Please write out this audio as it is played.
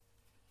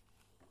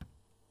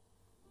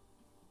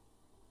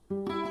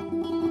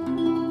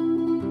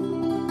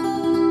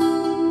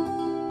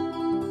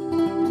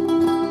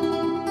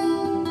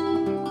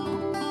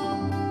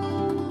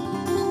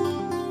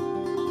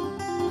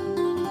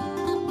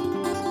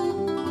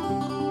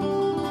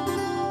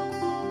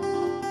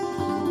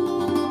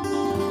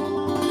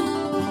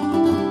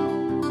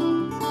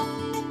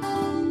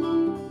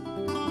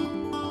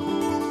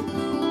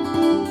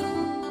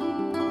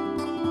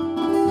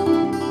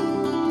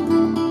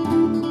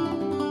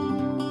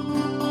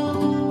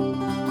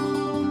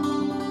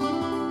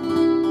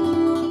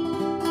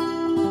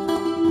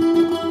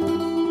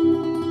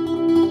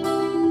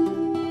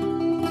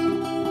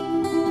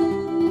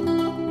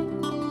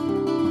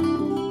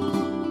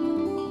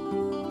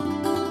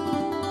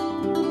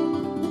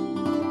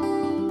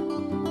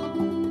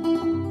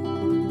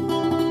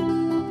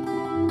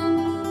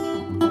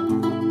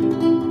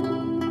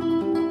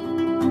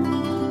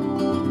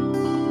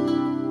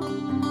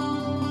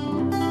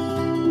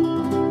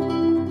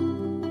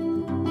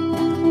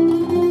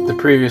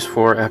previous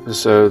 4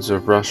 episodes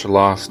of Russia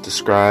Lost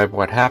describe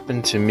what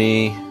happened to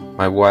me,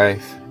 my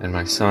wife, and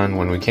my son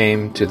when we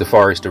came to the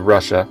far east of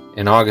Russia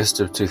in August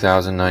of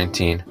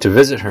 2019 to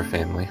visit her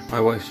family. My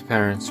wife's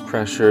parents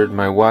pressured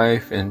my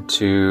wife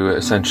into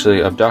essentially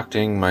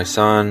abducting my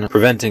son,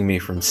 preventing me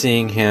from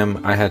seeing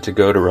him. I had to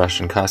go to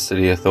Russian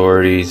custody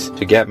authorities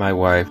to get my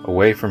wife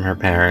away from her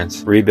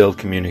parents, rebuild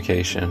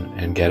communication,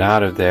 and get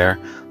out of there.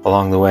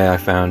 Along the way, I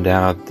found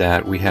out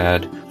that we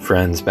had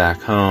friends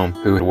back home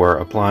who were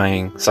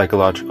applying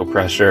psychological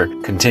pressure,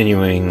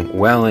 continuing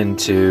well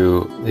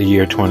into the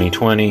year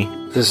 2020.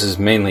 This is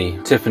mainly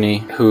Tiffany,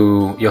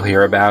 who you'll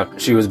hear about.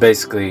 She was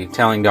basically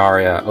telling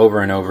Daria over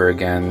and over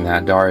again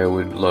that Daria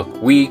would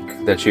look weak,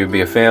 that she would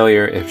be a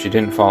failure if she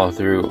didn't follow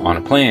through on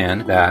a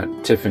plan that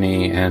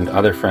Tiffany and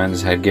other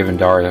friends had given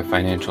Daria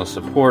financial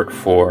support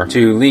for,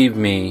 to leave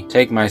me,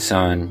 take my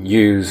son,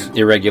 use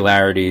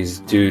irregularities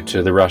due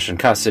to the Russian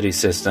custody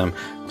system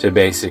to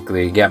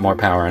basically get more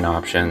power and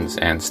options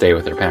and stay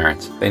with their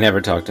parents. They never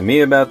talked to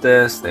me about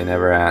this. They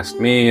never asked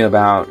me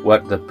about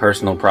what the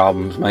personal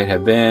problems might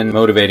have been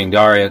motivating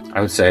Daria. I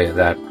would say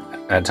that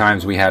at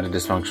times we had a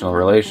dysfunctional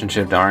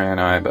relationship, Daria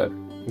and I, but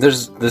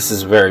this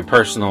is a very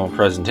personal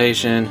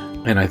presentation,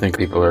 and I think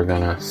people are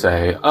gonna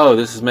say, oh,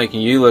 this is making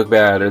you look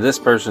bad, or this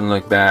person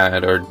look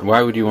bad, or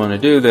why would you want to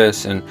do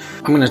this? And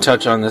I'm gonna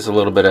touch on this a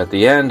little bit at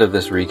the end of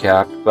this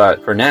recap,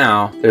 but for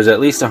now, there's at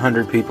least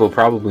 100 people,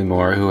 probably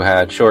more, who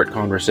had short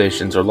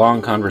conversations or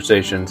long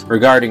conversations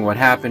regarding what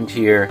happened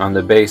here on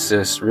the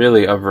basis,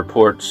 really, of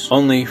reports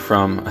only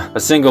from a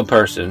single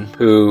person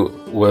who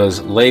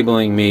was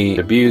labeling me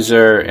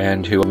abuser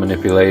and who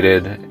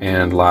manipulated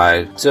and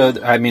lied. So,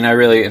 I mean, I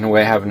really, in a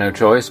way, have no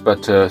choice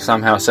but to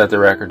somehow set the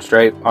record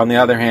straight. On the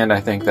other hand, I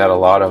think that a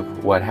lot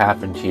of what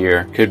happened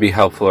here could be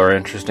helpful or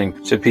interesting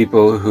to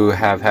people who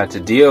have had to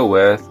deal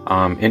with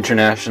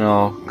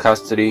international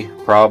custody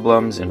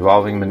problems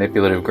involving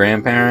manipulative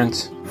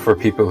grandparents, for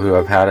people who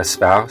have had a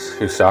spouse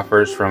who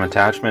suffers from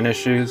attachment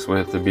issues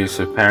with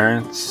abusive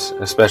parents,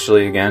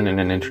 especially, again, in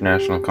an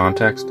international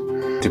context,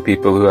 to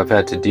people who have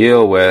had to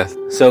deal with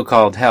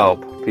so-called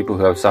help, people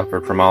who have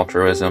suffered from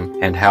altruism,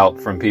 and help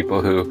from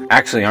people who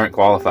actually aren't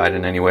qualified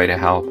in any way to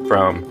help,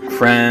 from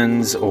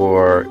friends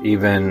or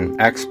even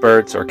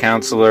experts or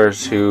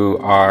counselors who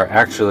are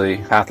actually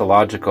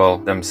pathological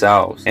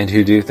themselves and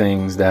who do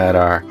things that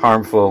are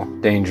harmful,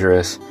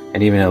 dangerous,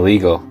 and even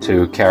illegal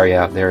to carry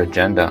out their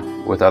agenda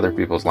with other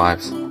people's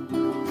lives.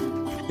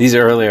 These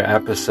earlier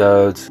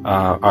episodes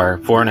are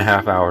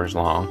 4.5 hours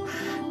long.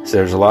 So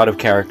there's a lot of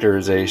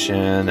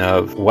characterization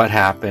of what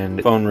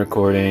happened, phone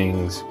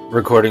recordings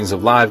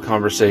of live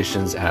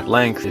conversations at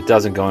length. It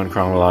doesn't go in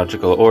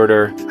chronological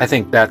order. I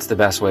think that's the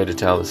best way to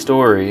tell the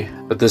story,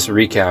 but this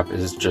recap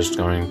is just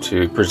going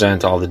to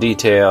present all the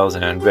details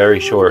and very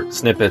short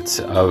snippets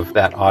of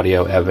that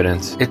audio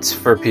evidence. It's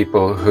for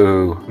people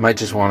who might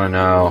just want to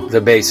know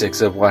the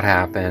basics of what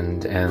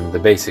happened and the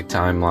basic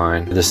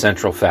timeline, the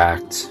central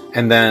facts,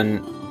 and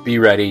then be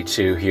ready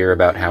to hear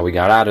about how we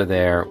got out of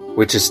there,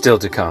 which is still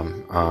to come.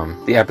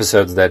 The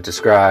episodes that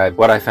describe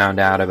what I found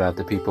out about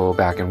the people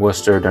back in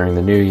Worcester during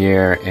the New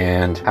Year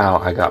and how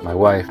I got my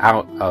wife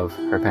out of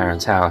her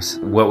parents' house.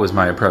 What was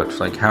my approach?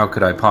 Like, how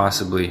could I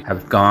possibly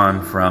have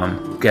gone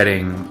from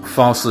getting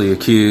falsely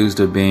accused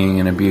of being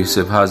an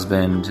abusive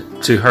husband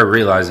to her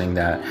realizing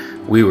that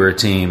we were a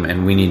team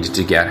and we needed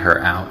to get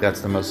her out? That's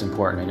the most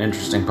important and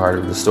interesting part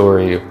of the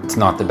story. It's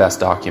not the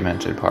best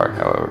documented part,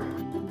 however.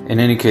 In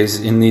any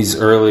case, in these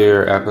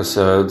earlier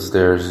episodes,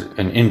 there's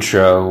an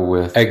intro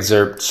with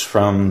excerpts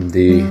from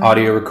the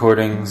audio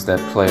recordings that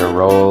play a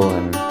role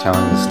in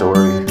telling the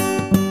story.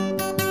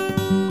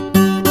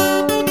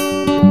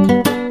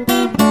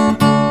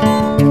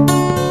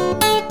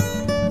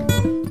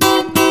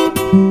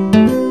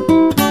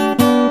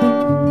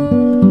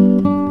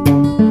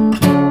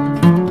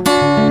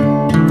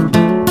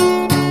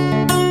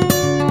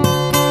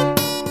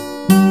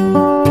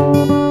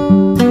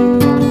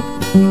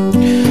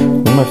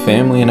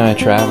 Family and I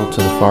traveled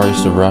to the far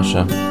east of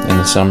Russia in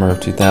the summer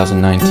of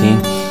 2019.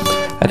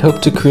 I'd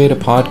hoped to create a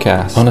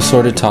podcast on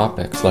assorted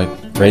topics like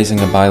raising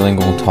a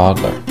bilingual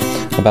toddler,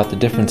 about the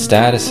different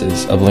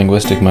statuses of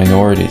linguistic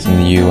minorities in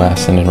the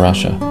US and in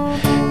Russia,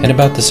 and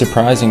about the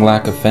surprising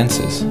lack of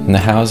fences in the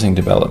housing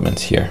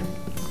developments here.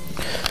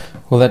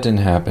 Well, that didn't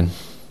happen.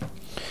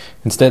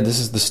 Instead, this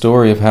is the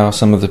story of how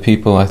some of the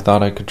people I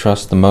thought I could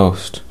trust the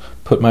most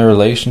put my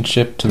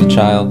relationship to the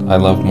child I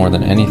loved more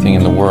than anything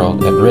in the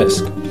world at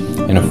risk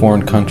in a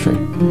foreign country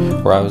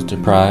where I was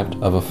deprived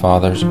of a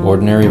father's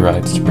ordinary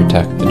rights to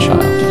protect the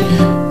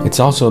child. It's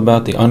also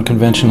about the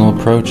unconventional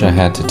approach I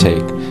had to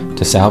take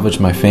to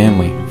salvage my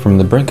family from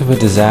the brink of a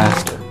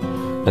disaster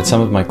that some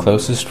of my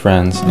closest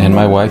friends and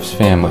my wife's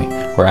family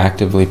were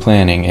actively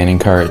planning and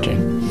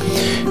encouraging.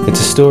 It's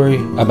a story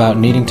about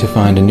needing to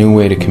find a new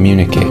way to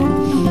communicate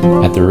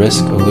at the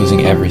risk of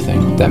losing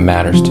everything that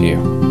matters to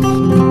you.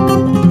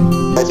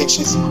 I think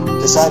she's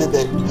decided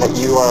that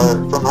you are,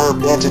 from her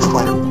vantage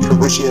point, from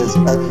where she is,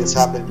 everything that's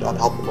happened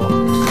unhelpable.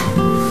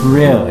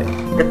 Really?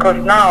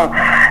 Because now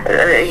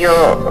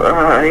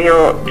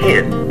your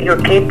kid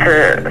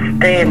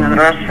staying in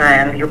Russia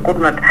and you could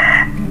not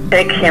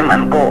take him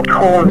and go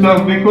home.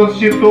 So because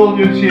she told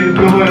you she's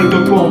going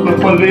to call the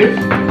police,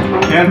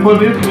 and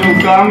police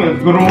will come as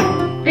group.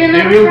 They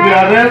will be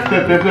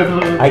arrested.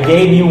 I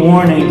gave you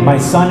warning. My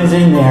son is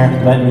in there.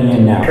 Let me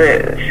in now.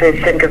 She's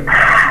thinking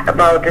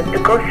about it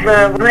because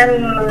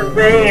when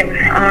they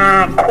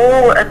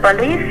call a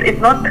police, it's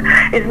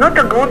not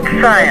a good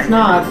sign. It's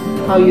not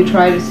how you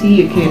try to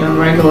see a kid on a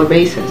regular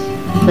basis.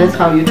 That's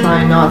how you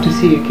try not to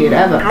see a kid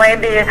ever.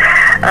 Maybe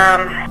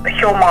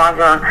her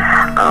mother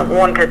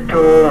wanted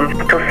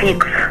to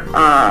fix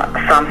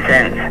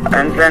something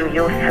and then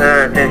use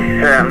this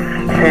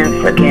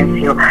things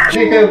against you.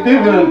 She has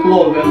different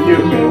law than you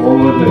have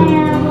over there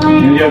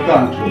in your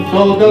country.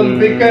 So don't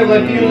behave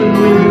like you in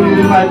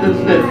the United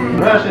States.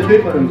 Russia,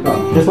 different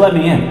country. Just let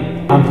me in.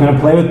 I'm going to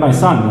play with my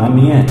son. Let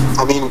me in.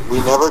 I mean, we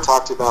never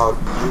talked about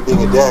you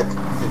being a dick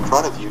in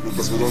front of you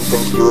because we didn't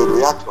think you would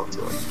react well to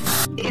it.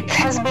 It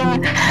has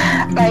been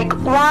like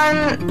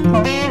one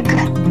big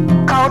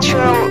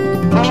cultural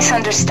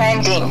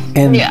misunderstanding.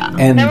 And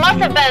there must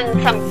have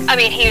been some. I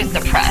mean, he was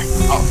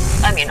depressed.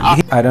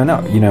 I don't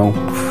know.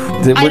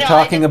 We're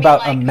talking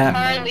about a map.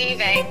 Her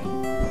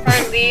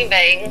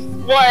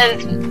leaving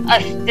was a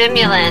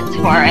stimulant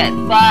for it,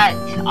 but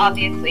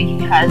obviously he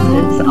has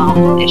his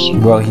own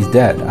issues. Well, he's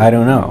dead. I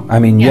don't know. I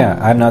mean,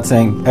 I'm not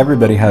saying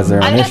everybody has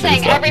their own issues.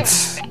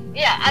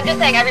 I'm just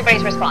saying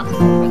everybody's responsible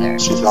for their.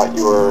 She thought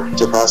you were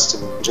depressed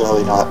and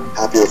generally not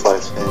happy with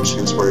life, and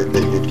she was worried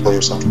that you'd kill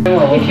yourself.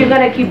 If you're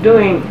gonna keep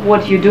doing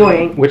what you're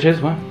doing, Which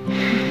is what?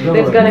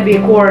 there's gonna be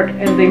a court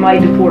and they might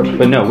deport you.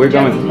 But no, we're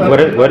going.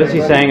 What is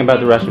he saying about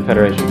the Russian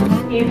Federation?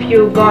 If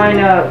you're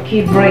gonna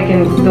keep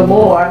breaking the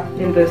law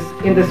in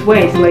this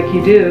ways, like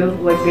you do,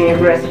 like being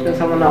aggressive in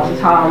someone else's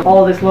home,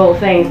 all these little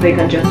things, they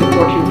can just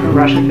deport you from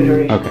Russian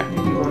Federation. Okay.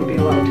 And you won't be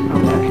allowed to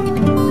come back.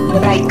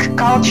 Like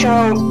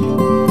cultural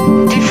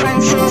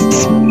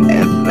differences,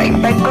 like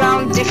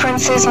background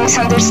differences,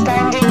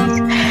 misunderstandings,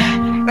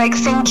 like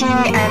thinking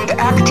and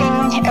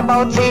acting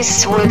about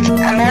this with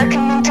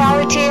American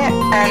mentality,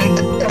 and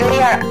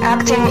they are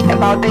acting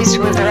about this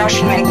with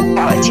Russian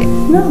mentality.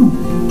 No.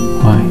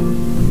 Why?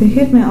 They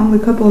hit me only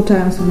a couple of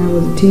times when I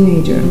was a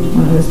teenager,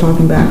 when I was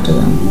talking back to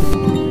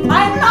them.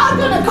 I'm not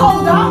gonna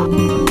calm down.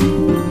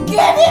 Give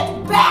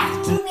it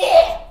back to me.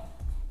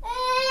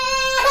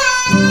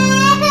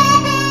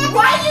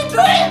 Why are you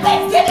doing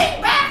this? Give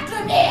it back to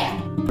me.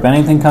 If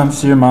anything comes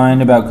to your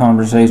mind about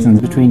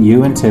conversations between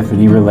you and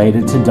Tiffany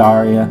related to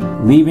Daria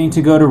leaving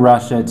to go to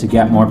Russia to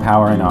get more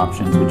power and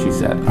options, which you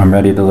said, I'm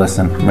ready to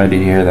listen. I'm ready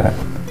to hear that.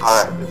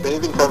 Alright, if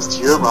anything comes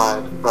to your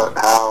mind about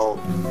how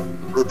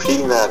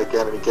repeating that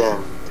again and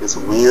again is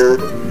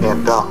weird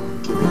and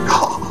dumb, give me a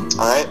call.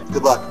 Alright?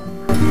 Good luck.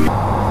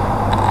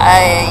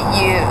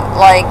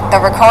 The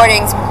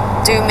recordings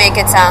do make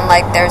it sound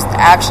like there's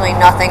actually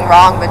nothing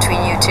wrong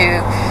between you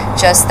two,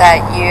 just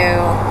that you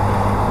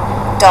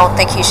don't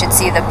think he should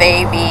see the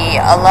baby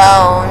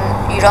alone.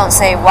 You don't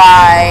say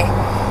why,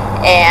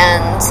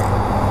 and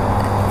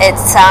it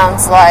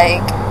sounds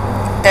like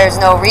there's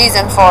no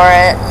reason for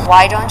it.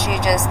 Why don't you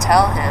just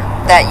tell him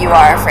that you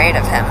are afraid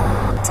of him?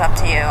 It's up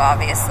to you,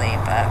 obviously,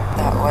 but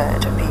that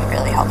would be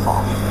really helpful.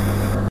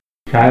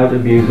 Child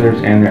abusers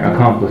and their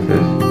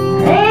accomplices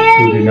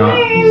who do not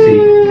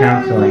seek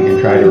counseling and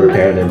try to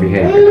repair their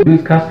behavior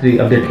lose custody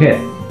of their kid.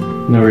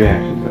 No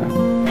reaction to that.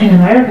 In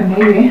America,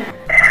 maybe.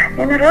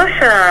 In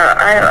Russia,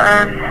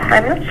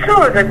 I'm not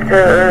sure that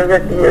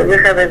we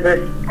have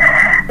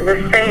the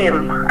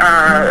same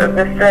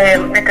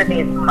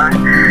mechanism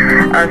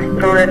as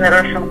through in the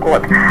Russian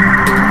court.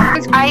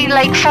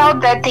 I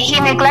felt that he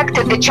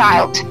neglected the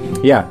child.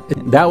 Yeah,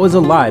 that was a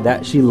lie.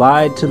 That she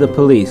lied to the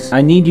police.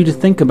 I need you to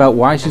think about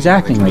why she's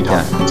acting like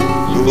that.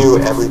 You knew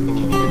everything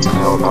you needed to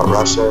know about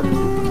Russia.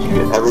 You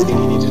knew everything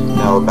you needed to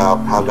know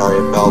about how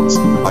Daria felt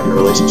about your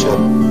relationship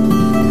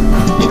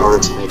in order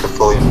to make a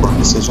fully informed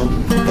decision.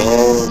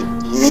 And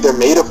you either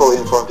made a fully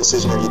informed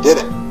decision or you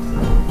didn't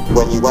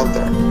when you went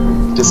there.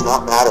 It does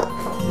not matter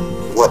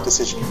what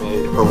decision you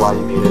made or why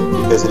you made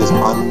it, because it is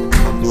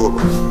undoable.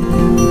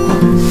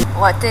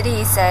 What did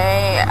he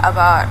say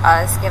about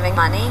us giving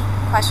money? ?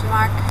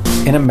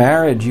 In a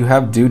marriage, you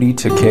have duty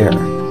to care.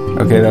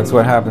 Okay, that's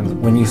what happens.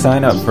 When you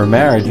sign up for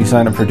marriage, you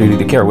sign up for duty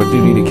to care. What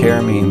duty to care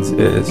means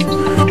is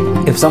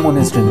if someone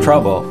is in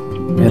trouble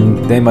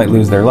and they might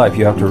lose their life,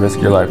 you have to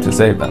risk your life to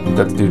save them.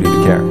 That's duty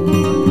to care.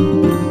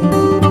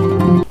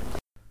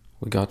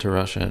 We got to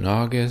Russia in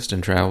August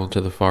and traveled to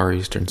the far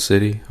eastern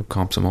city of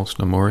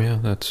Komsomolsk-na-Amur.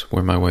 That's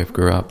where my wife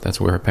grew up. That's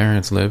where her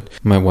parents lived.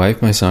 My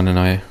wife, my son, and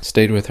I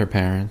stayed with her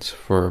parents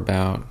for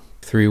about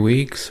 3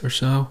 weeks or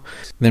so.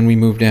 Then we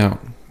moved out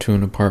to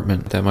an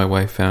apartment that my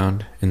wife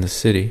found in the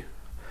city.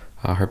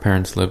 Her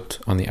parents lived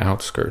on the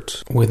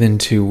outskirts. Within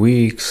 2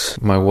 weeks,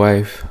 my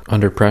wife,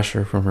 under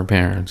pressure from her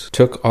parents,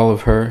 took all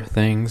of her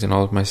things and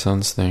all of my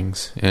son's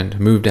things and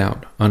moved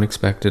out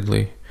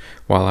unexpectedly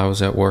while I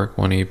was at work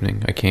one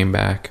evening. I came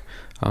back.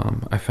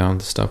 I found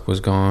the stuff was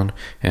gone,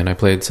 and I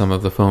played some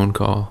of the phone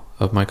call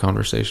of my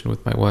conversation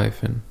with my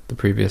wife in the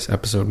previous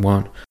episode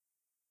 1.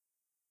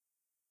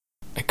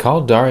 I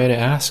called Daria to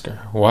ask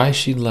her why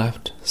she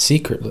left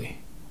secretly,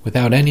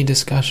 without any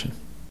discussion.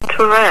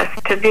 To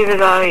rest, to be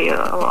without you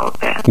a little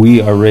bit. We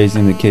are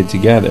raising the kid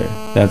together.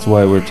 That's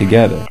why we're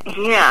together.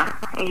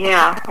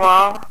 Yeah,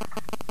 well...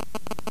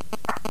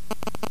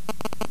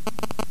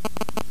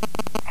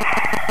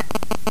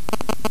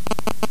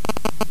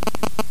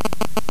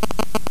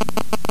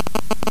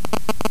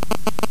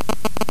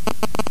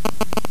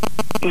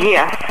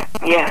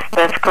 Yes,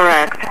 that's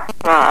correct.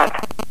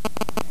 But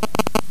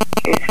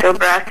she's still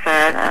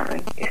breastfed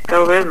and she's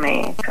still with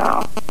me,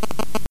 so...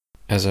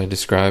 As I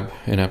described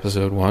in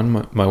episode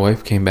 1, my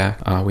wife came back.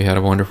 We had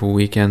a wonderful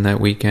weekend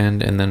that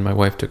weekend, and then my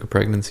wife took a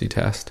pregnancy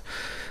test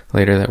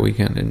later that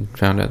weekend and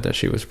found out that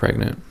she was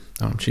pregnant.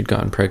 She'd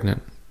gotten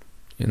pregnant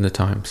in the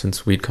time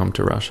since we'd come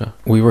to Russia.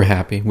 We were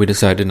happy. We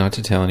decided not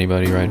to tell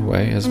anybody right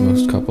away, as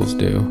most couples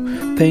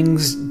do.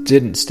 Things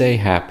didn't stay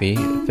happy.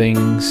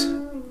 Things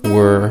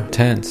were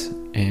tense.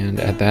 And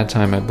at that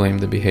time, I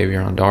blamed the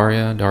behavior on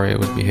Daria. Daria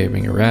was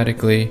behaving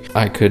erratically.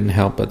 I couldn't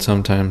help but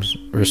sometimes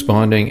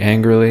responding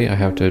angrily. I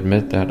have to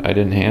admit that I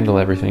didn't handle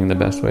everything the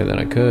best way that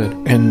I could.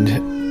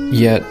 And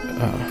yet,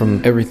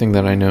 from everything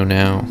that I know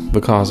now,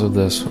 the cause of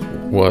this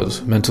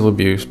was mental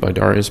abuse by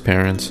Daria's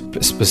parents,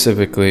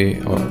 specifically,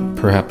 or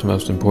perhaps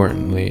most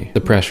importantly,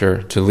 the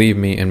pressure to leave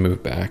me and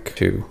move back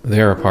to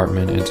their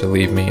apartment and to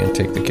leave me and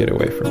take the kid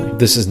away from me.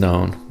 This is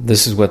known.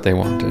 This is what they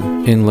wanted.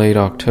 In late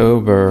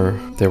October,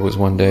 there was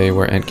one day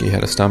where Enki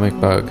had a stomach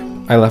bug.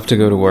 I left to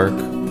go to work.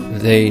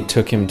 They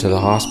took him to the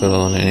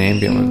hospital in an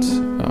ambulance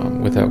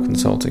without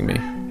consulting me.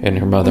 And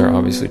her mother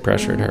obviously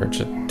pressured her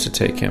to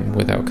take him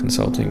without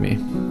consulting me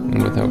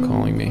and without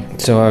calling me.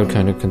 So I would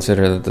kind of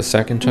consider that the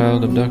second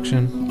child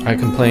abduction. I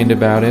complained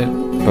about it,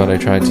 but I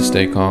tried to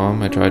stay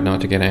calm. I tried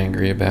not to get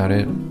angry about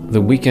it.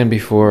 The weekend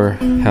before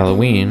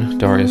Halloween,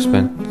 Daria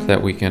spent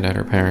that weekend at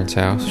her parents'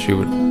 house. She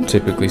would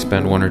typically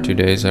spend 1 or 2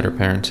 days at her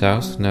parents'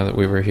 house. Now that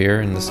we were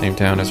here in the same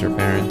town as her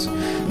parents,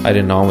 I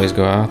didn't always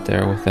go out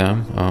there with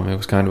them. It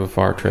was kind of a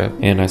far trip.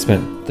 And I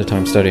spent the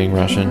time studying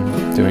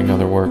Russian, doing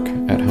other work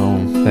at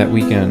home. That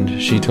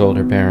weekend, she told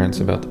her parents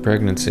about the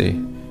pregnancy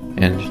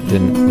and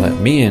didn't let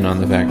me in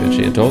on the fact that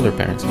she had told her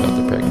parents about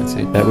the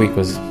pregnancy. That week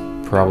was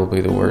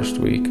probably the worst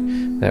week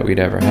that we'd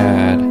ever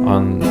had.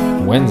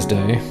 On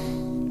Wednesday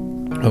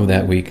of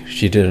that week,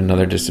 she did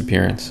another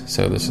disappearance.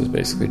 So this is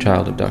basically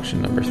child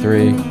abduction number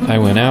 3. I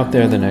went out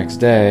there the next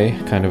day,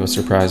 kind of a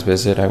surprise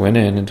visit. I went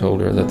in and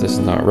told her that this is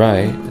not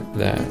right,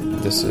 that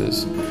this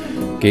is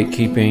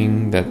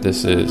gatekeeping, that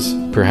this is,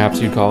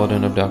 perhaps you'd call it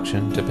an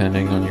abduction,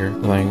 depending on your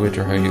language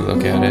or how you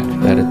look at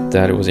it,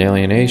 that it was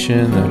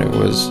alienation, that it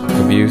was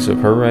abuse of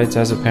her rights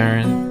as a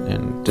parent,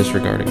 and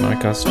disregarding my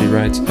custody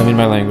rights. I mean,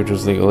 my language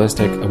was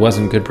legalistic. It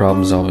wasn't good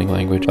problem-solving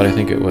language, but I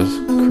think it was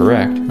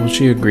correct. Well,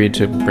 she agreed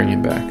to bring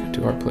him back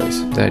to our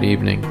place. That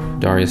evening,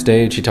 Daria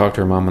stayed. She talked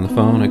to her mom on the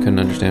phone. I couldn't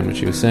understand what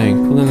she was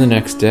saying. Well, then the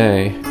next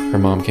day, her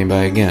mom came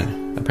by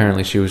again.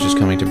 Apparently, she was just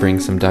coming to bring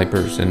some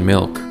diapers and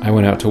milk. I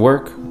went out to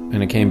work,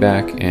 and I came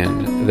back,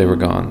 and they were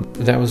gone.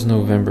 That was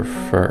November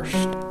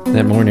 1st.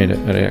 That morning,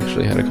 I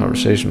actually had a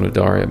conversation with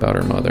Daria about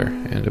her mother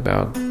and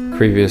about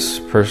previous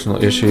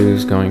personal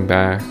issues going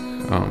back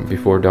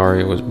before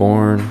Daria was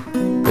born.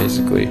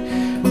 Basically,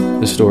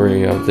 the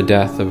story of the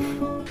death of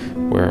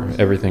where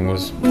everything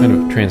was kind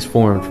of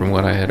transformed from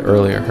what I had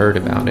earlier heard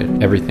about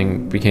it.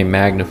 Everything became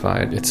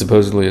magnified. It's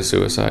supposedly a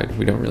suicide.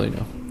 We don't really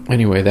know.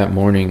 Anyway, that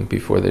morning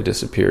before they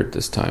disappeared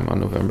this time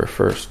on November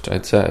 1st,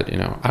 I'd said,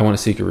 I want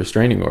to seek a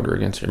restraining order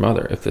against your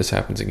mother if this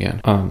happens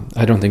again.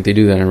 I don't think they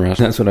do that in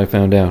Russia. That's what I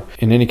found out.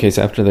 In any case,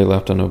 after they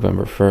left on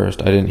November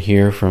 1st, I didn't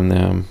hear from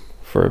them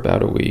for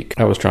about a week.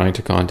 I was trying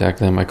to contact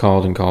them. I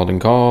called and called and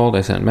called.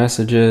 I sent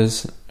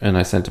messages, and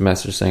I sent a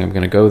message saying I'm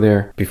going to go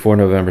there before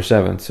November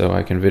 7th so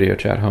I can video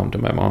chat home to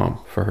my mom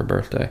for her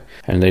birthday.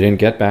 And they didn't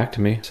get back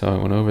to me, so I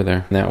went over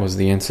there. And that was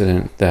the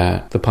incident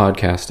that the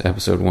podcast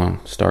episode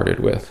 1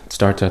 started with. It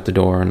starts at the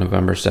door on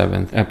November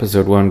 7th.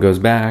 Episode 1 goes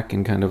back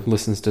and kind of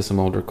listens to some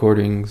old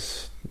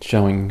recordings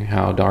showing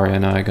how Daria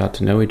and I got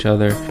to know each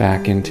other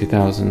back in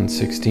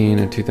 2016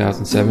 and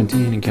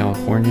 2017 in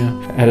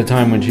California, at a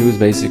time when she was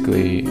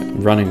basically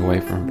running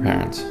away from her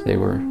parents. They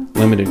were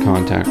limited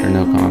contact or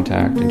no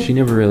contact, and she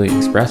never really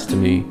expressed to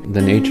me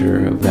the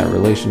nature of that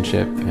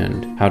relationship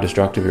and how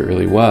destructive it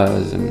really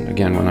was. And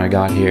again, when I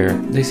got here,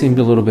 they seemed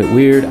a little bit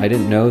weird. I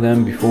didn't know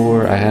them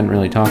before. I hadn't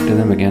really talked to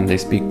them. Again, they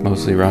speak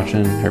mostly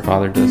Russian. Her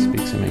father does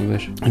speak some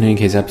English. In any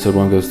case, episode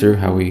 1 goes through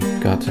how we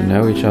got to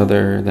know each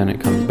other. Then it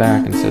comes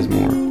back and says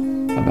more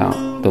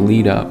about the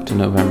lead up to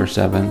November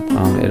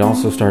 7th. It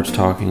also starts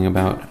talking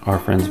about our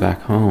friends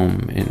back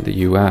home in the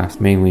US,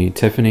 mainly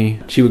Tiffany.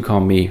 She would call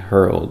me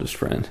her oldest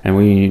friend, and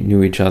we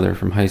knew each other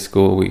from high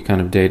school. We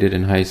kind of dated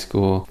in high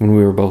school when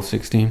we were both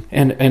 16.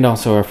 And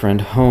also our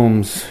friend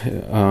Holmes.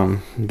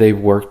 They've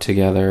worked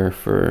together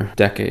for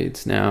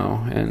decades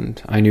now,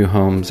 and I knew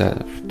Holmes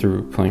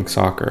through playing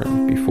soccer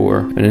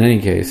before. But in any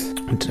case,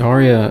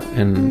 Daria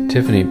and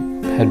Tiffany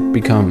had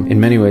become, in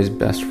many ways,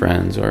 best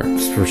friends, or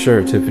for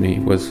sure, Tiffany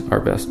was our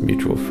best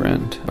mutual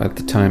friend. At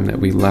the time that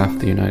we left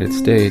the United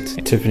States,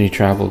 Tiffany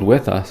traveled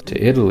with us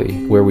to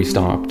Italy, where we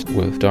stopped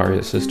with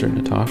Daria's sister,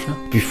 Natasha,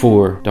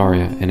 before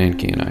Daria and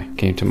Enki and I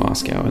came to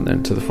Moscow and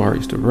then to the Far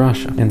East of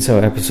Russia. And so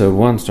episode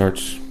 1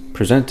 starts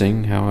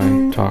presenting how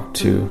I talked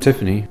to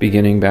Tiffany,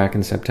 beginning back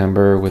in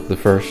September with the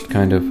first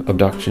kind of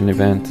abduction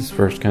event, this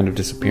first kind of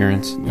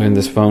disappearance. And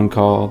this phone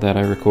call that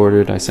I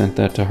recorded, I sent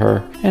that to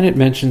her. And it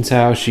mentions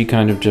how she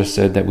kind of just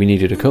said that we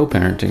needed a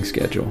co-parenting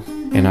schedule.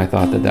 And I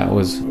thought that that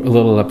was a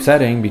little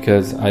upsetting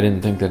because I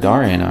didn't think that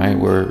Daria and I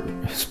were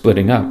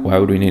splitting up. Why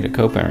would we need a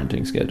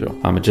co-parenting schedule?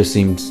 It just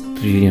seemed,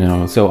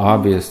 so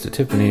obvious to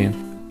Tiffany.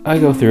 I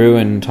go through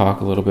and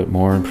talk a little bit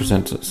more and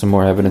present some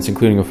more evidence,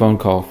 including a phone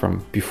call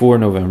from before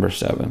November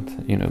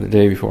 7th, the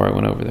day before I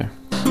went over there.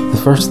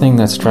 The first thing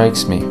that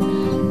strikes me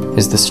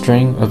is the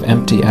string of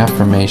empty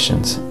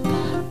affirmations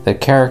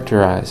that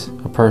characterize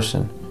a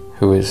person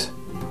who is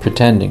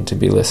pretending to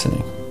be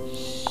listening.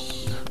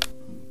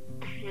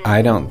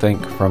 I don't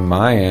think from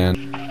my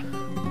end,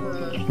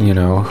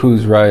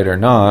 who's right or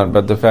not,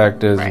 but the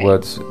fact is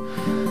what's...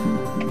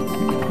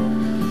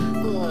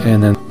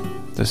 And then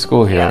the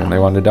school here, and they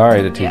wanted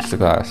Daria to teach the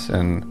class,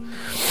 and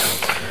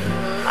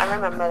I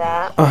remember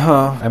that.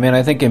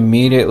 I think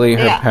immediately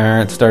her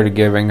parents started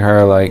giving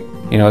her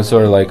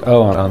sort of like,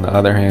 oh, on the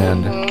other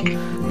hand,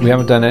 we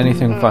haven't done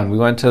anything fun. We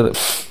went to the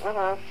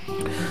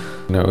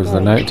it was the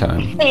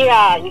nighttime.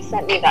 Yeah, you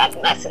sent me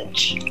that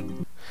message.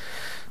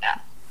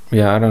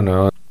 Yeah, I don't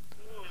know.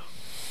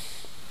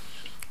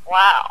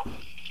 Wow.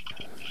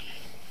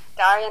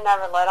 Daria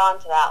never led on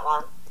to that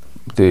one.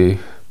 The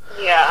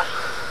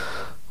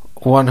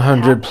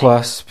 100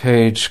 plus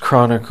page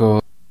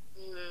chronicle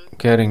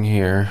getting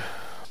here.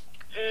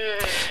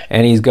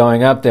 And he's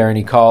going up there and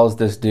he calls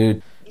this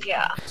dude.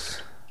 Yeah.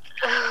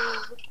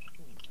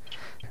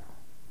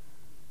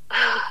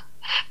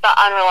 The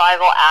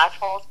unreliable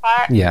assholes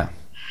part? Yeah.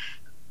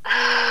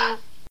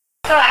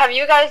 So have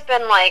you guys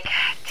been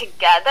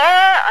together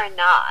or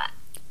not?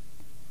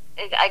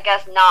 I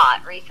guess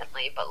not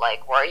recently, but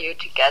were you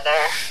together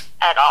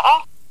at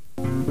all?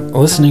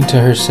 Listening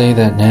to her say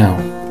that now,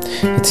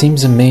 it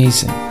seems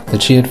amazing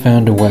that she had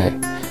found a way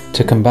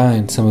to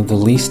combine some of the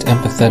least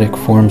empathetic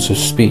forms of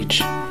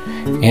speech,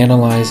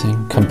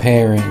 analyzing,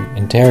 comparing,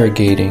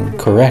 interrogating,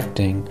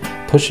 correcting,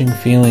 pushing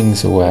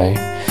feelings away,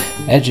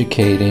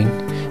 educating,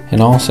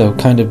 and also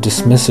kind of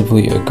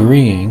dismissively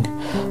agreeing,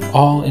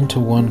 all into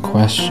one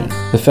question.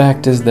 The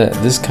fact is that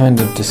this kind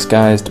of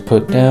disguised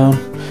put down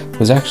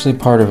was actually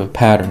part of a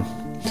pattern,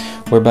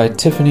 whereby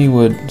Tiffany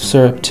would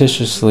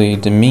surreptitiously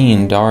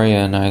demean Daria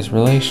and I's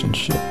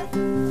relationship.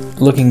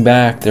 Looking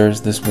back,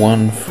 there's this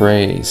one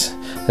phrase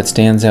that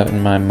stands out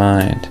in my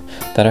mind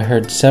that I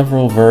heard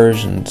several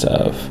versions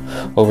of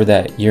over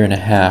that year and a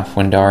half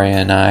when Daria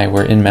and I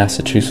were in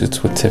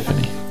Massachusetts with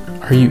Tiffany.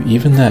 Are you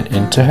even that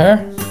into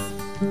her?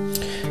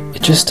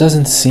 It just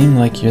doesn't seem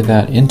like you're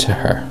that into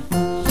her.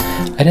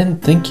 I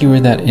didn't think you were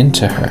that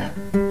into her.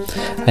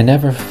 I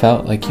never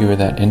felt like you were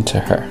that into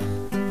her.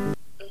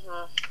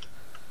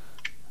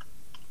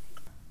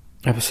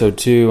 Episode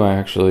 2, I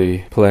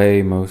actually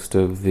play most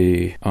of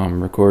the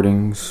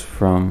recordings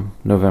from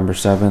November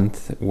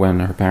 7th when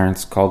her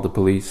parents called the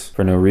police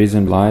for no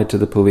reason, lied to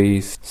the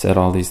police, said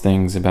all these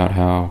things about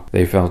how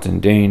they felt in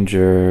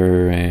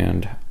danger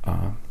and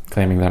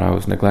claiming that I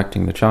was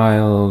neglecting the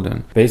child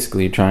and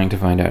basically trying to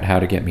find out how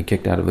to get me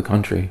kicked out of the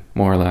country,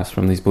 more or less,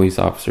 from these police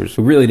officers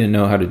who really didn't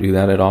know how to do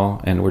that at all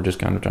and were just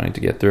kind of trying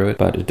to get through it.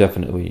 But it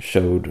definitely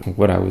showed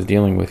what I was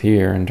dealing with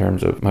here in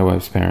terms of my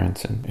wife's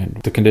parents and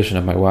the condition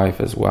of my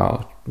wife as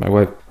well. My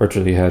wife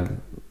virtually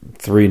had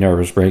 3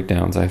 nervous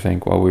breakdowns, I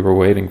think, while we were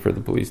waiting for the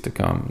police to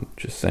come,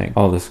 just saying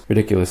all this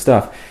ridiculous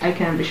stuff. I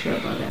can't be sure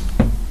about that.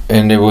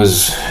 And it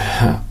was,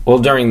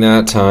 during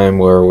that time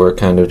where we're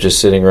kind of just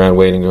sitting around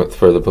waiting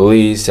for the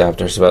police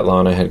after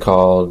Svetlana had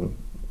called,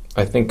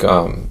 I think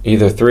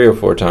either 3 or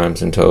 4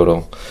 times in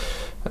total.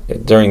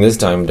 During this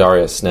time,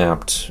 Daria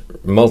snapped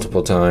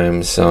multiple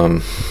times.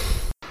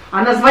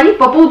 Она звонит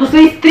по поводу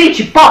своей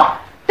встречи. Пап,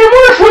 ты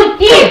можешь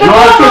уйти! Ты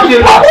что же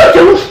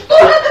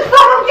ты в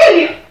самом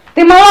деле?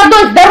 Ты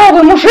молодой,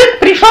 здоровый мужик,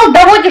 пришел,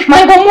 доводишь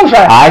моего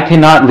мужа. I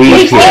cannot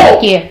leave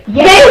here.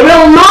 They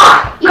will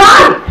not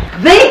come!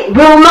 They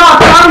will not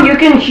come, you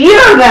can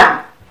hear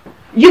them.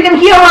 You can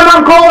hear my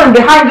mom calling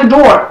behind the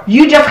door.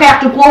 You just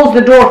have to close the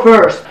door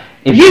first.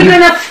 You're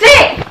gonna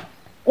stay,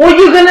 or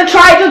you're gonna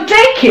try to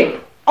take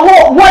him,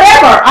 or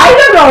whatever. I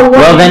don't know what.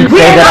 Well, then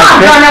we're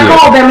not gonna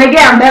call them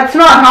again. That's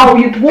not how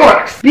it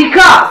works.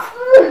 Because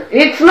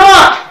it's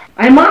not.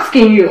 I'm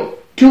asking you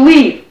to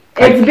leave.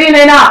 It's been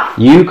enough.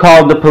 You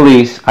called the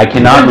police. I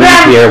cannot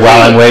leave here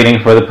while I'm waiting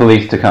for the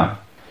police to come.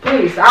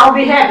 Please, I'll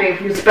be happy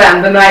if you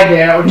spend the night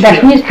there or two.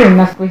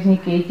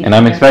 And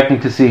I'm expecting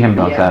to see him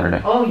on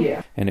Saturday. Oh,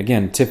 yeah. And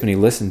again, Tiffany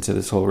listened to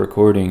this whole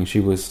recording.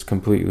 She was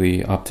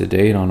completely up to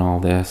date on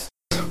all this.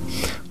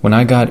 When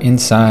I got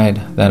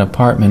inside that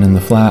apartment in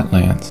the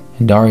Flatlands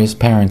and Daria's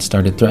parents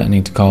started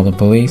threatening to call the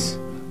police,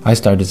 I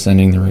started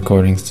sending the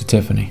recordings to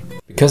Tiffany.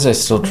 Because I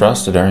still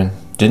trusted her and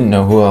didn't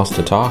know who else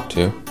to talk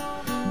to.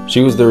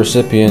 She was the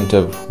recipient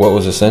of what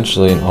was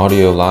essentially an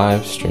audio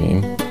live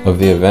stream of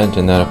the event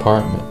in that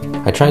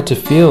apartment. I tried to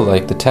feel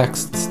like the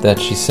texts that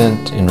she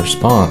sent in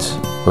response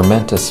were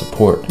meant as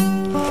support.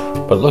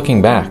 But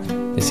looking back,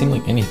 they seem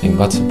like anything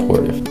but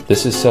supportive.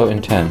 This is so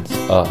intense.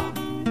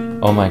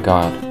 Oh my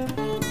god.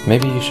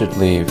 Maybe you should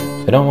leave.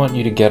 I don't want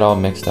you to get all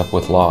mixed up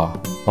with law.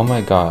 Oh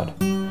my god.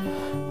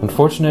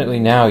 Unfortunately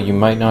now you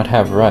might not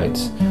have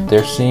rights.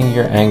 They're seeing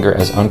your anger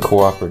as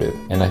uncooperative,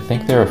 and I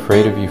think they're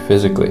afraid of you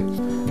physically.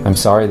 I'm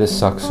sorry this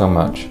sucks so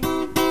much.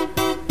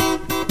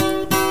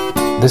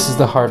 This is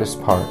the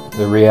hardest part,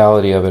 the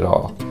reality of it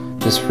all.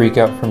 This freak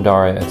out from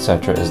Daria,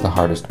 etc. is the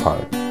hardest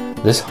part.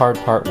 This hard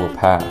part will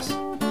pass.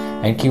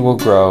 Enki will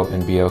grow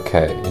and be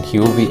okay, and he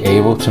will be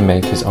able to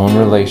make his own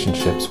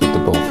relationships with the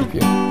both of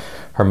you.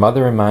 Her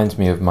mother reminds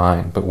me of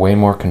mine, but way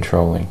more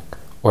controlling.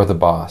 Or the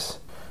boss.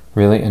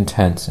 Really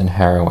intense and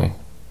harrowing.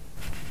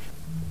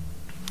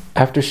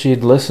 After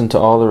she'd listened to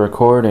all the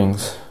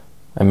recordings,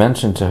 I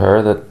mentioned to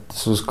her that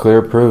this was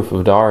clear proof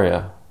of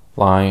Daria,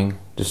 lying,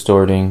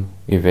 distorting,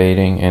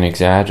 evading, and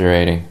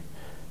exaggerating.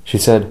 She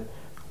said,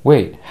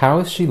 "Wait, how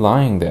is she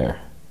lying there?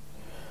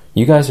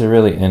 You guys are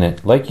really in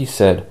it. Like you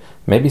said,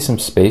 maybe some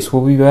space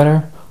will be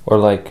better? Or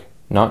like,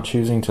 not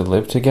choosing to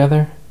live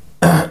together?"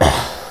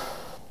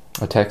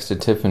 I texted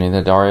Tiffany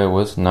that Daria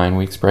was 9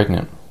 weeks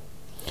pregnant.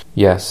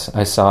 "Yes,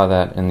 I saw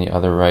that in the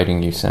other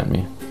writing you sent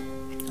me."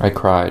 I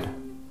cried.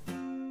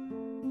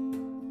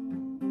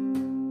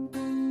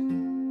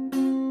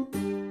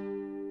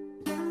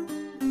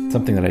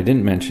 Something that I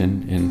didn't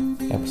mention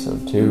in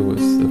episode 2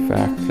 was the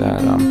fact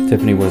that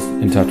Tiffany was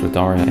in touch with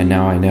Daria, and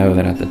now I know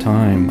that at the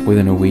time,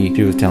 within a week,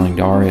 she was telling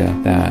Daria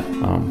that,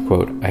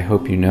 quote, "I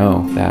hope you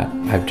know that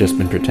I've just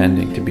been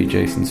pretending to be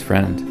Jason's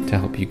friend to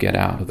help you get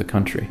out of the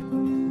country."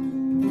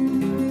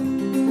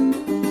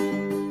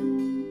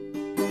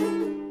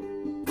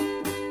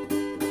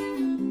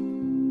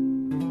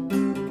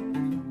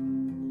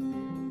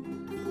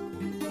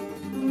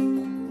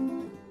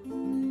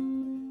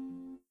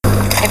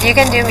 If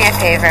you can do me a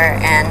favor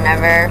and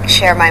never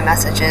share my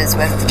messages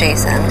with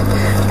Jason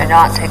and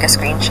not take a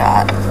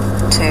screenshot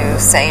to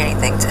say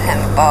anything to him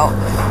about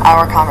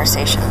our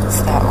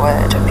conversations, that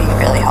would be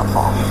really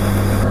helpful.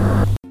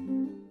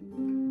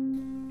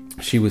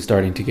 She was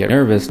starting to get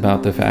nervous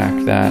about the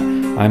fact that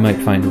I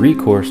might find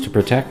recourse to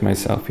protect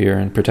myself here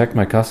and protect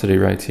my custody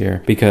rights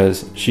here,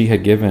 because she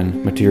had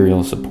given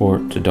material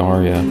support to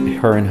Daria.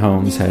 Her and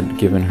Holmes had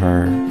given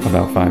her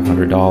about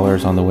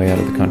 $500 on the way out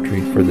of the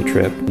country for the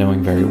trip,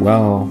 knowing very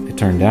well, it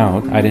turned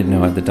out, I didn't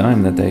know at the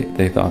time that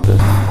they thought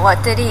this.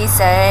 What did he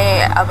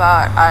say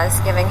about us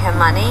giving him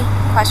money? ?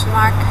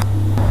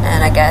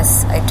 And I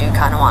guess I do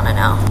kind of want to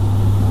know.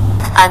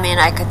 I mean,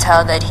 I could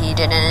tell that he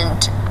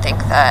didn't think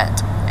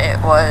that it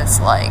was,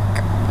 like,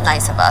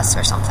 nice of us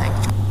or something.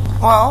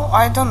 Well,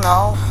 I don't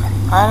know.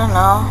 I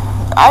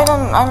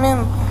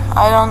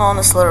don't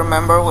honestly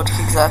remember what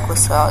he exactly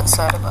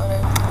said about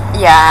it.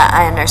 Yeah,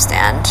 I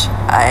understand.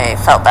 I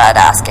felt bad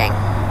asking,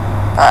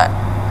 but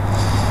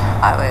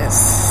I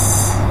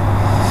was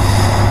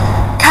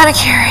kind of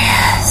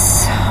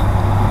curious.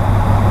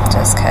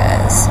 Just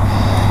 'cause.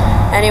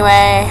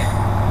 Anyway,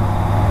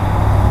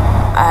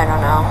 I don't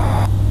know.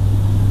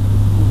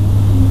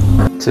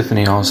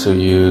 Tiffany also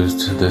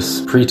used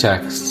this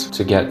pretext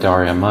to get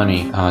Daria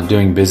money,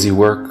 doing busy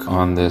work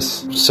on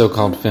this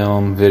so-called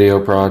film video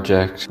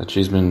project that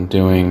she's been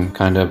doing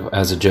kind of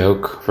as a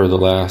joke for the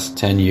last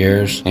 10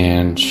 years.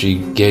 And she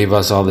gave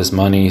us all this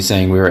money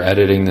saying we were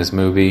editing this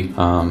movie.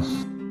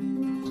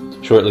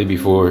 Shortly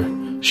before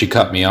she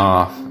cut me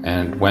off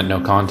and went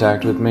no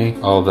contact with me,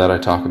 all of that I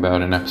talk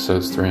about in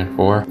episodes 3 and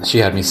 4. She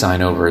had me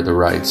sign over the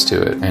rights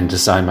to it and to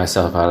sign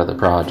myself out of the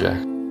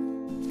project.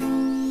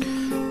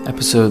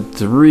 Episode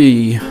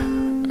 3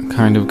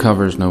 kind of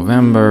covers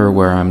November,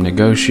 where I'm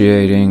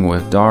negotiating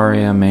with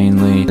Daria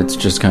mainly. It's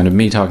just kind of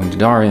me talking to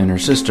Daria and her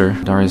sister,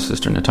 Daria's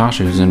sister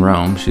Natasha, who's in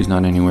Rome. She's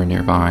not anywhere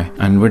nearby.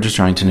 And we're just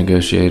trying to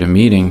negotiate a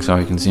meeting so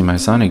I can see my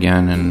son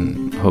again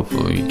and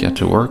hopefully get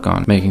to work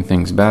on making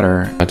things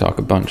better. I talk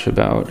a bunch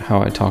about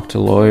how I talk to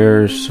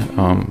lawyers,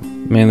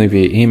 mainly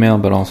via email,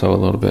 but also a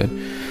little bit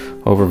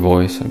over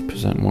voice. I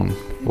present one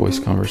voice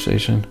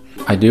conversation.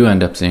 I do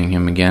end up seeing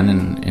him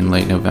again in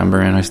late November,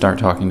 and I start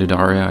talking to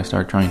Daria. I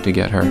start trying to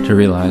get her to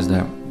realize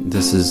that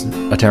this is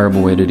a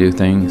terrible way to do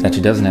things, that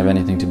she doesn't have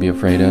anything to be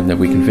afraid of, that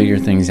we can figure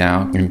things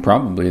out, and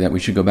probably that we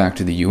should go back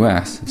to the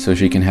U.S. so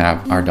she can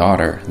have our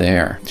daughter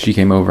there. She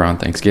came over on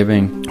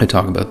Thanksgiving. I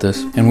talk about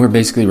this, and we're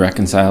basically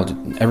reconciled.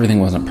 Everything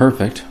wasn't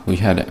perfect. We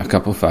had a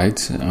couple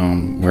fights.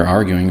 We're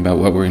arguing about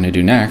what we're going to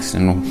do next,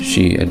 and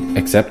she had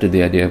accepted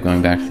the idea of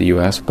going back to the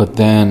U.S. But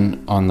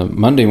then on the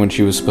Monday when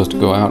she was supposed to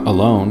go out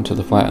alone to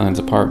the Flatlands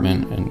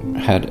apartment and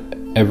had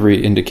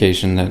every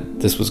indication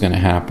that this was going to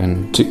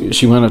happen,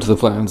 she went out to the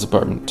Flatlands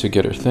apartment to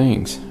get her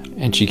things,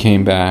 and she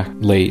came back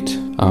late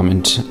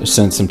and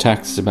sent some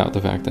texts about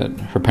the fact that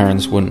her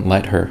parents wouldn't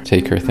let her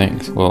take her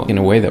things. Well, in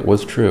a way that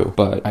was true,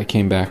 but I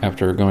came back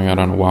after going out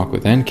on a walk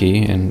with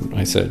Enki, and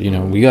I said,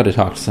 we got to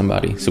talk to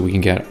somebody so we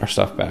can get our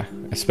stuff back,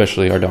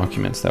 especially our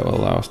documents that will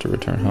allow us to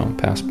return home,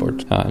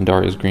 passport, and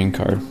Daria's green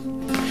card.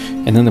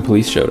 And then the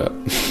police showed up.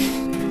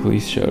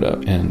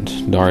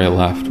 And Daria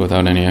left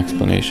without any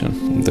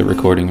explanation. The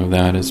recording of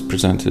that is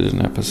presented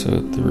in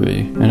episode 3.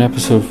 And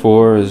episode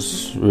 4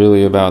 is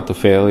really about the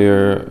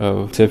failure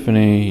of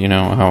Tiffany,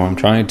 how I'm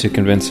trying to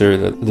convince her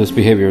that this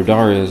behavior of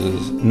Daria's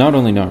is not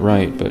only not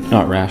right, but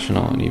not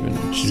rational, and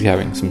even she's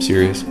having some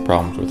serious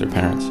problems with her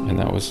parents. And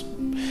that was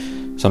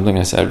something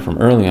I said from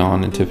early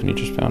on, and Tiffany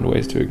just found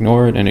ways to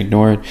ignore it.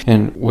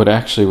 And what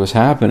actually was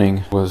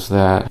happening was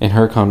that in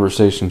her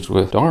conversations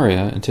with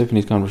Daria, and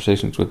Tiffany's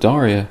conversations with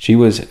Daria, she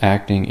was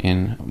acting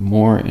in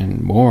more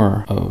and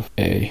more of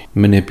a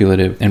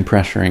manipulative and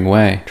pressuring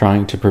way,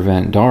 trying to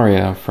prevent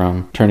Daria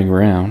from turning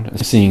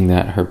around, seeing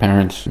that her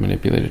parents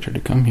manipulated her to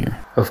come here.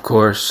 Of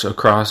course,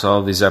 across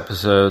all these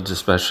episodes,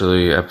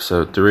 especially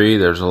episode 3,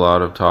 there's a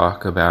lot of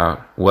talk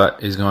about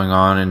what is going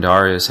on in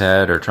Daria's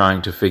head, or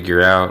trying to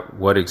figure out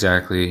what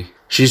exactly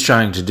she's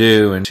trying to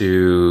do and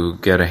to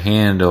get a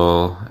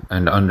handle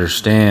and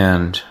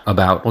understand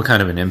about what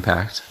kind of an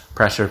impact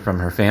pressure from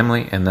her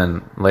family, and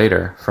then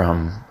later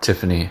from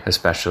Tiffany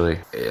especially,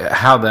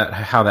 how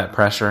that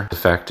pressure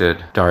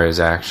affected Daria's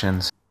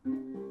actions.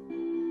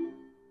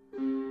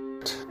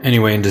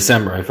 Anyway, in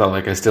December, I felt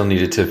like I still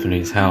needed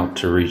Tiffany's help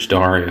to reach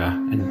Daria,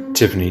 and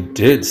Tiffany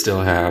did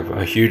still have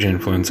a huge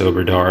influence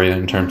over Daria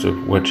in terms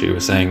of what she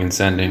was saying and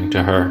sending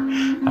to her.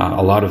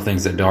 A lot of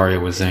things that Daria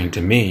was saying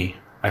to me,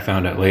 I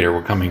found out later,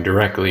 were coming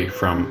directly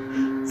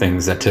from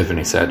things that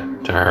Tiffany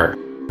said to her.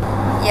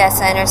 Yes,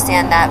 I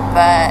understand that,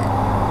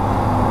 but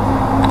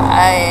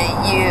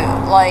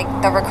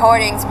the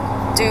recordings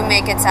do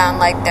make it sound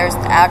like there's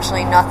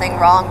actually nothing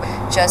wrong,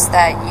 just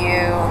that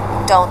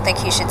you don't think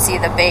he should see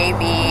the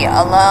baby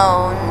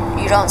alone.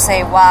 You don't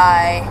say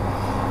why,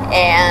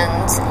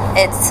 and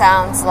it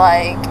sounds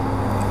like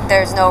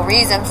there's no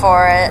reason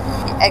for it,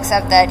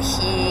 except that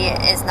he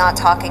is not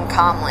talking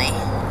calmly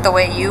the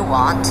way you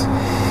want.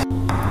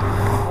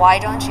 Why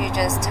don't you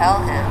just tell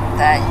him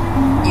that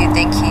you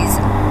think he's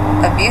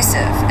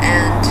abusive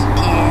and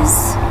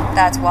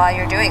that's why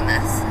you're doing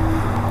this?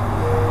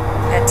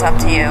 It's up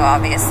to you,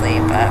 obviously,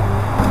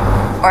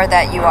 or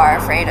that you are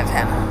afraid of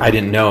him. I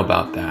didn't know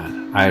about that.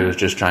 I was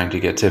just trying to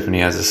get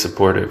Tiffany as a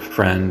supportive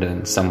friend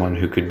and someone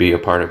who could be a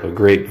part of a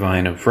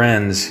grapevine of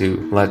friends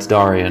who lets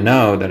Daria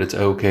know that it's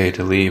okay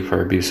to leave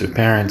her abusive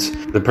parents.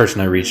 The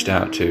person I reached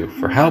out to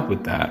for help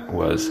with that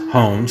was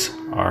Holmes,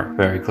 our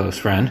very close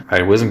friend.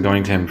 I wasn't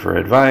going to him for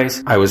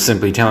advice. I was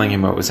simply telling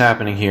him what was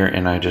happening here,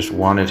 and I just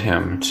wanted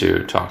him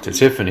to talk to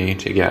Tiffany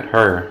to get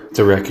her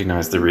to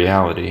recognize the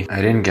reality.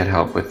 I didn't get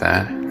help with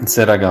that.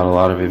 Instead, I got a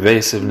lot of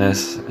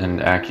evasiveness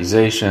and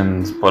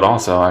accusations, but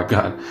also I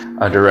got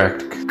a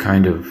direct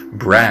kind of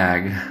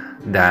brag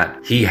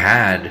that he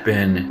had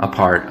been a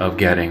part of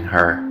getting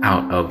her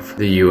out of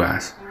the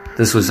U.S.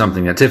 This was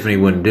something that Tiffany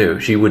wouldn't do.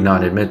 She would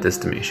not admit this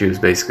to me. She was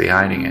basically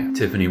hiding it.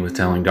 Tiffany was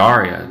telling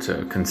Daria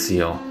to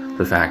conceal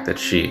the fact that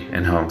she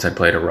and Holmes had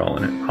played a role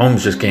in it.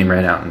 Holmes just came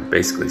right out and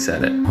basically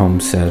said it.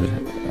 Holmes said,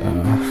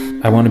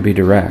 I want to be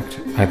direct.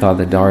 I thought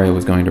that Daria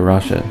was going to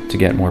Russia to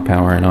get more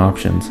power and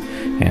options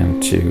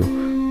and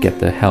to get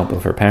the help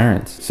of her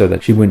parents so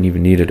that she wouldn't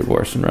even need a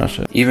divorce in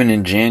Russia. Even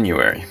in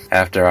January,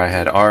 after I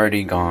had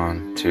already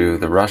gone to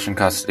the Russian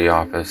custody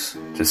office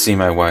to see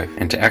my wife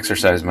and to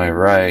exercise my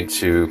right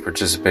to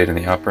participate in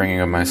the upbringing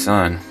of my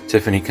son,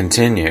 Tiffany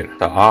continued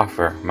to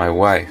offer my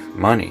wife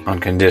money on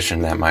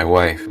condition that my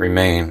wife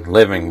remain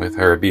living with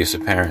her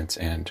abusive parents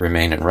and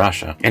remain in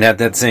Russia. And at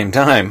that same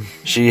time,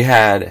 she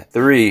had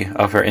 3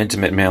 of her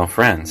intimate male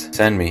friends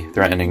send me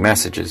threatening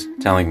messages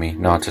telling me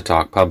not to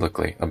talk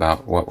publicly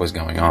about what was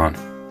going on.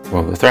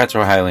 Well, the threats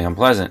were highly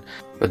unpleasant,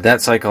 but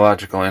that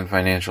psychological and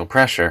financial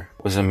pressure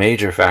was a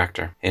major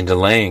factor in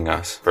delaying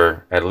us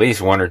for at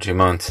least 1 or 2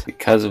 months.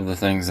 Because of the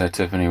things that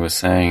Tiffany was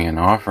saying and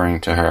offering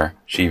to her,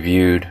 she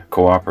viewed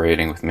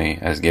cooperating with me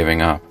as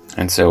giving up.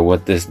 And so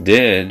what this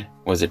did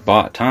was it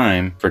bought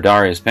time for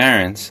Daria's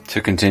parents to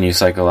continue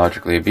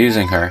psychologically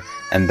abusing her,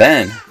 and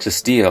then to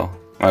steal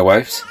my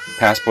wife's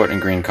passport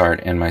and green card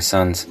and my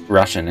son's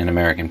Russian and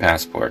American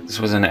passport.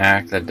 This was an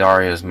act that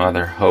Daria's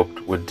mother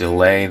hoped would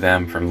delay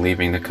them from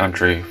leaving the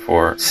country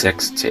for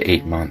 6 to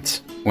 8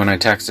 months. When I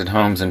texted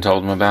Holmes and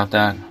told him about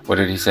that, what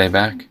did he say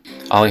back?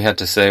 All he had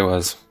to say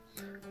was,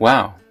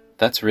 "Wow,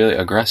 that's really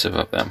aggressive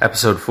of them."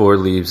 Episode 4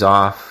 leaves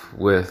off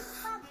with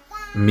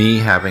me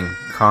having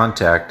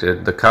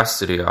contacted the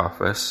custody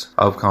office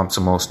of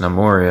Komsomolsk-na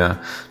Moria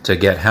to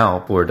get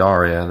help for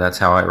Daria. That's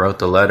how I wrote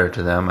the letter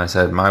to them. I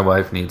said, my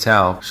wife needs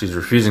help. She's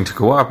refusing to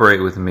cooperate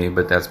with me,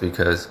 but that's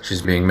because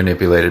she's being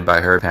manipulated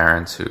by her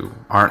parents who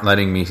aren't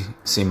letting me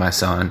see my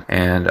son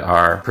and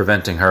are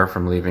preventing her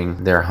from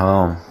leaving their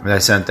home. And I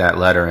sent that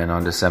letter in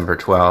on December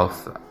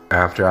 12th.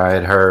 After I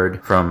had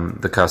heard from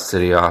the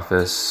custody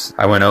office,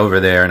 I went over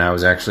there and I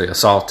was actually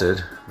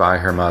assaulted by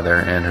her mother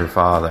and her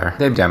father.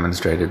 They've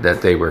demonstrated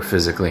that they were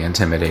physically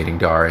intimidating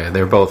Daria.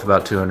 They're both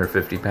about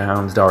 250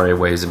 pounds. Daria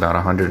weighs about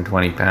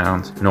 120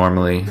 pounds.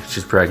 Normally,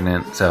 she's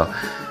pregnant, so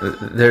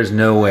there's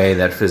no way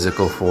that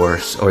physical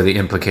force or the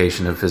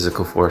implication of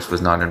physical force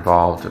was not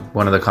involved.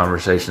 One of the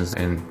conversations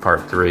in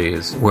part 3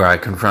 is where I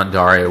confront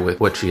Daria with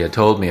what she had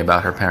told me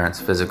about her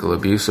parents' physical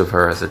abuse of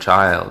her as a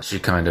child. She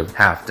kind of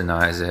half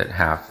denies it,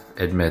 half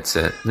admits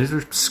it. These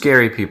are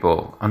scary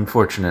people,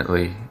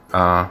 unfortunately.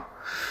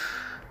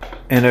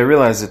 And I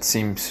realize it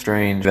seems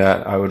strange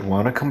that I would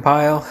want to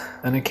compile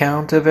an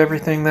account of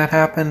everything that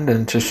happened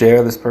and to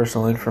share this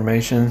personal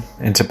information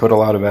and to put a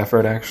lot of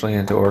effort actually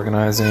into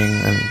organizing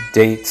and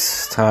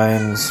dates,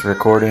 times,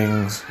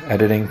 recordings,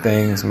 editing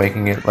things,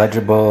 making it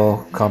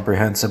legible,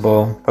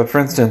 comprehensible. But for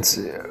instance,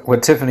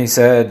 what Tiffany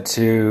said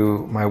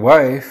to my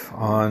wife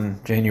on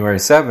January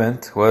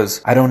 7th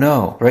was, I don't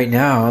know. Right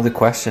now, the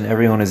question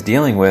everyone is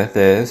dealing with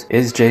is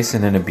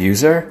Jason an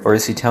abuser or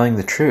is he telling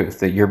the truth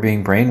that you're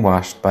being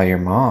brainwashed by your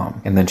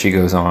mom? And then she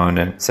goes on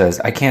and says,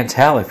 I can't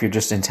tell if you're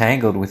just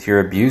entangled with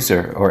your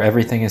abuser or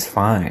everything is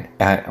fine.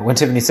 When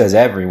Tiffany says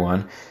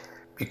everyone,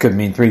 it could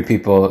mean 3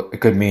 people, it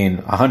could mean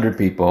 100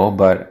 people,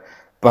 but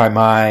by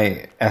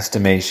my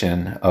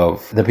estimation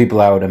of the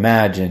people I would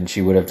imagine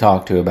she would have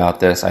talked to about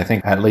this, I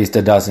think at least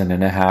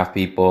 12.5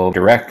 people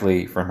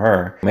directly from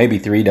her, maybe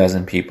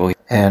 36 people.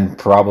 And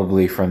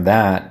probably from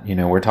that,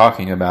 we're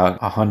talking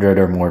about 100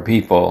 or more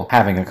people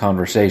having a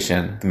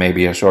conversation,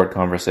 maybe a short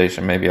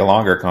conversation, maybe a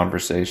longer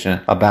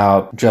conversation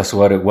about just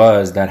what it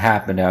was that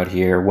happened out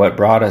here, what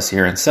brought us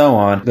here, and so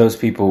on. Those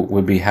people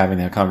would be having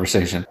that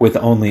conversation with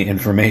only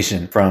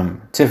information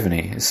from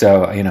Tiffany.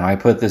 So, I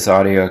put this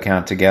audio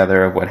account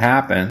together of what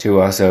happened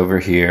to us over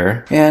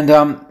here. And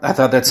I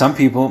thought that some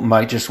people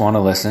might just want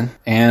to listen.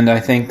 And I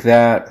think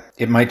that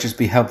it might just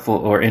be helpful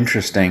or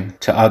interesting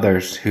to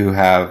others who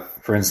have,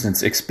 for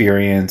instance,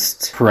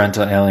 experienced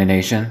parental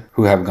alienation,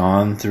 who have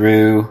gone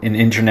through an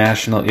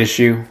international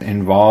issue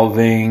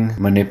involving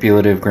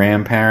manipulative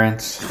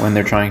grandparents when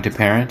they're trying to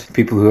parent,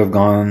 people who have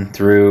gone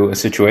through a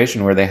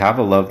situation where they have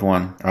a loved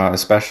one,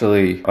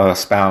 especially a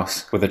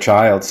spouse with a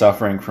child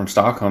suffering from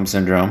Stockholm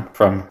Syndrome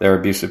from their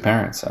abusive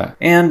parents.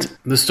 And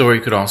the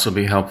story could also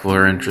be helpful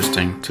or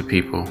interesting to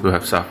people who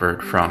have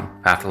suffered from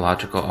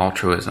pathological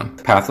altruism.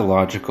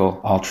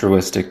 Pathological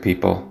altruistic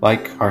people,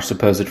 like our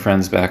supposed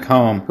friends back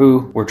home,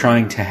 who were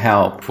trying to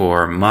help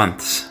for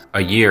months,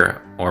 a year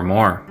or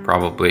more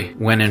probably,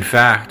 when in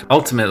fact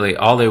ultimately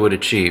all they would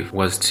achieve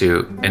was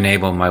to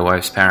enable my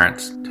wife's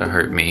parents to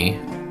hurt me,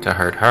 to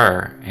hurt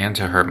her, and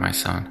to hurt my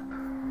son.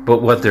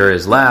 But what there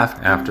is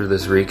left after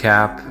this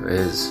recap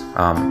is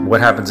what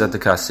happens at the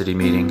custody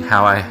meeting,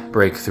 how I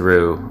break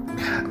through,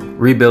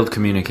 rebuild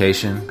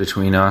communication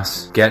between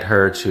us, get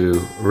her to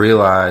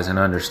realize and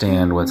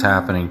understand what's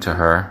happening to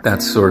her.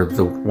 That's sort of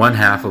the one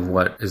half of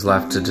what is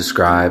left to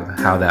describe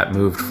how that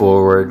moved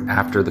forward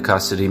after the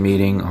custody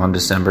meeting on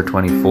December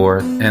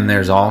 24th. And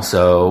there's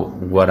also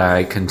what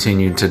I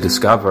continued to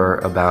discover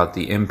about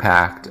the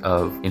impact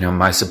of,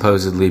 my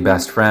supposedly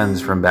best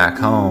friends from back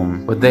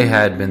home, what they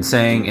had been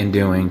saying and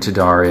doing to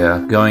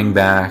Daria, going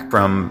back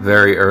from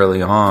very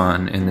early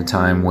on in the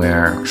time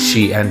where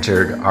she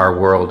entered our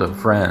world of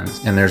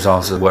friends. And there's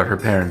also what her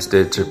parents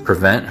did to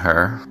prevent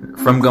her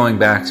from going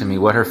back to me,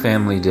 what her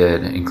family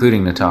did,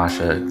 including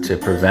Natasha, to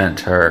prevent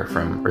her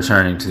from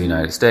returning to the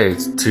United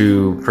States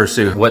to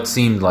pursue what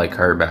seemed like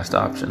her best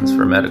options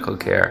for medical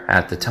care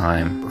at the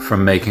time,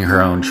 from making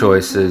her own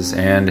choices.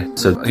 And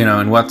so,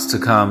 in what's to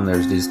come,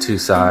 there's these two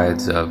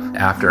sides of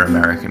after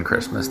American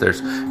Christmas.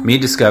 There's me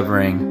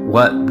discovering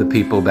what the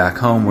people back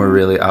home were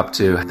really up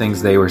to,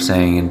 things they were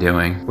saying and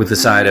doing. With the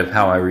side of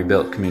how I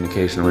rebuilt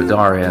communication with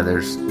Daria,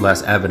 there's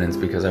less evidence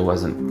because I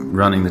wasn't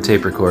running the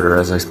tape recorder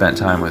as I spent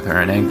time with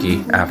her in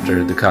Enki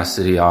after the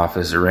custody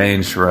office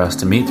arranged for us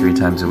to meet 3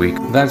 times a week.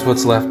 That's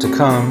what's left to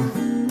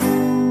come.